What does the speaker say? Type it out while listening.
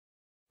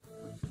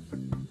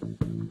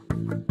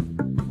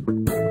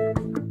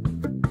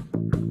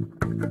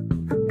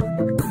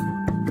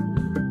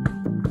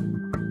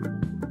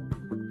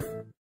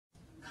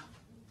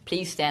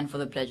Please stand for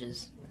the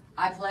pledges.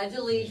 I pledge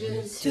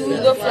allegiance to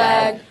the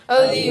flag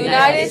of the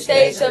United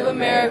States of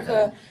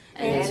America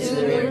and to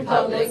the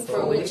republic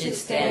for which it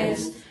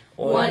stands,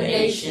 one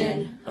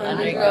nation,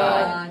 under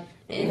God,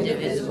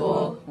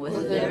 indivisible, with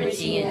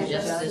liberty and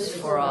justice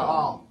for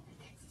all.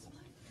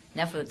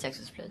 Now for the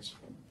Texas pledge.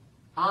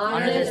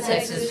 Honor the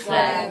Texas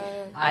flag.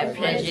 I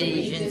pledge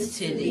allegiance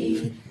to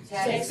thee,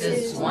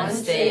 Texas, one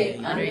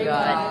state, under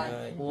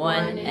God,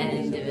 one and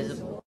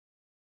indivisible.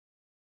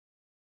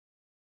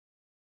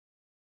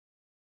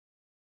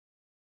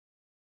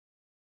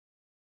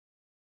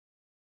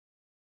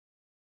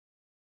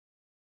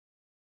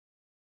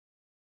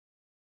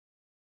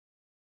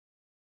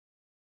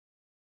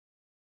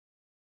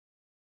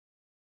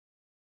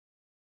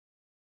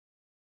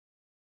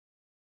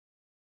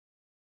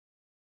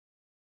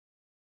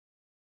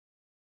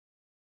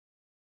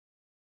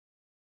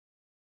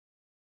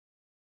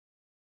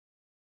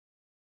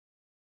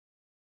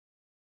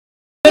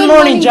 Good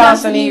morning,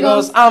 Johnson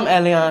Eagles. I'm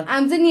Elian.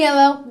 I'm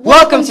Daniela.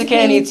 Welcome to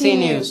KNET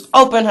News.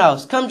 Open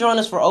House. Come join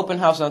us for Open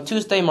House on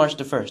Tuesday, March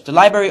the 1st. The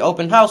library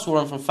open house will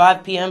run from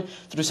 5 p.m.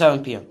 through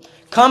 7 p.m.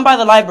 Come by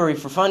the library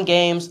for fun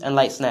games and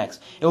light snacks.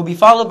 It will be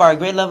followed by our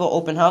grade level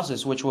open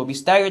houses, which will be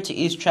staggered to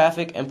ease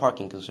traffic and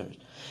parking concerns.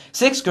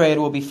 6th grade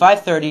will be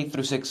 5:30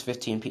 through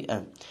 6:15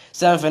 p.m.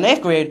 7th and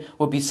 8th grade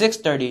will be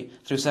 6:30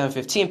 through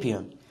 7:15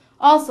 p.m.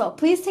 Also,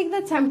 please take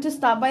the time to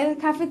stop by the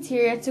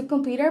cafeteria to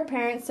complete our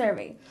parent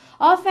survey.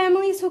 All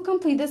families who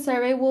complete the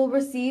survey will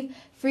receive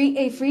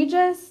a free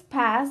dress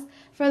pass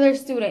for their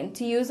student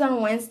to use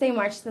on Wednesday,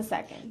 March the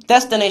 2nd.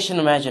 Destination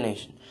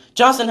Imagination.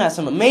 Johnson has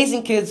some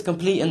amazing kids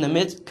compete in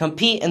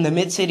the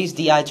Mid-Cities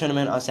DI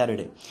tournament on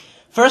Saturday.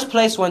 First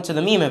place went to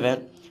the meme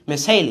event,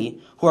 Miss Haley,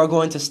 who are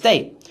going to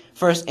state.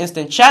 First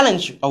Instant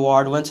Challenge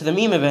Award went to the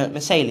meme event,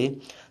 Miss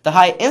Haley. The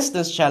High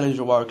Instance Challenge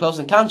Award, Close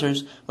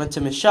Encounters, went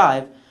to Miss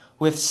Shive,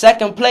 with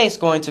second place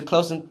going to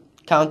Close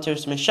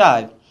Encounters, Miss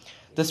Shive.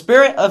 The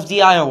Spirit of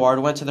DI Award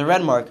went to the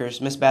Red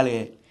Markers, Miss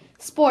Ballier.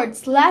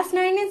 Sports. Last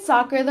night in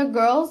soccer, the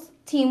girls'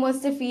 team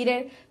was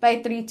defeated by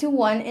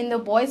 3-1 and the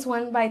boys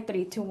won by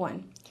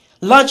 3-1.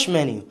 Lunch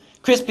menu.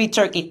 Crispy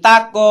turkey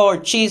taco or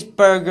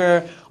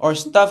cheeseburger or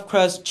stuffed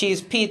crust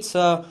cheese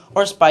pizza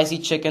or spicy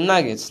chicken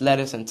nuggets,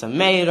 lettuce and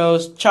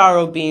tomatoes,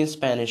 charro beans,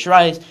 Spanish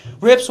rice,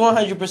 Rips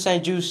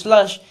 100% juice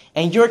slush,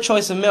 and your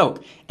choice of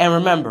milk. And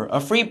remember, a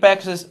free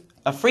breakfast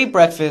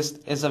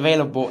is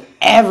available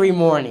every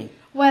morning.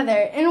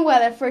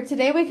 Weather for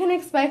today, we can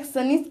expect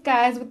sunny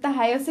skies with a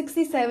high of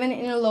 67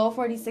 and a low of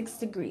 46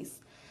 degrees.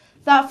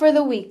 Thought for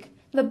the week.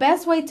 The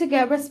best way to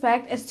get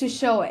respect is to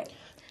show it.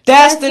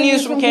 That's the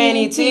news from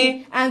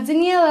KNET. I'm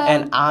Daniela.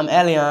 And I'm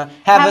Elian.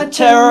 Have a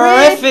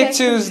terrific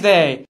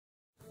Tuesday.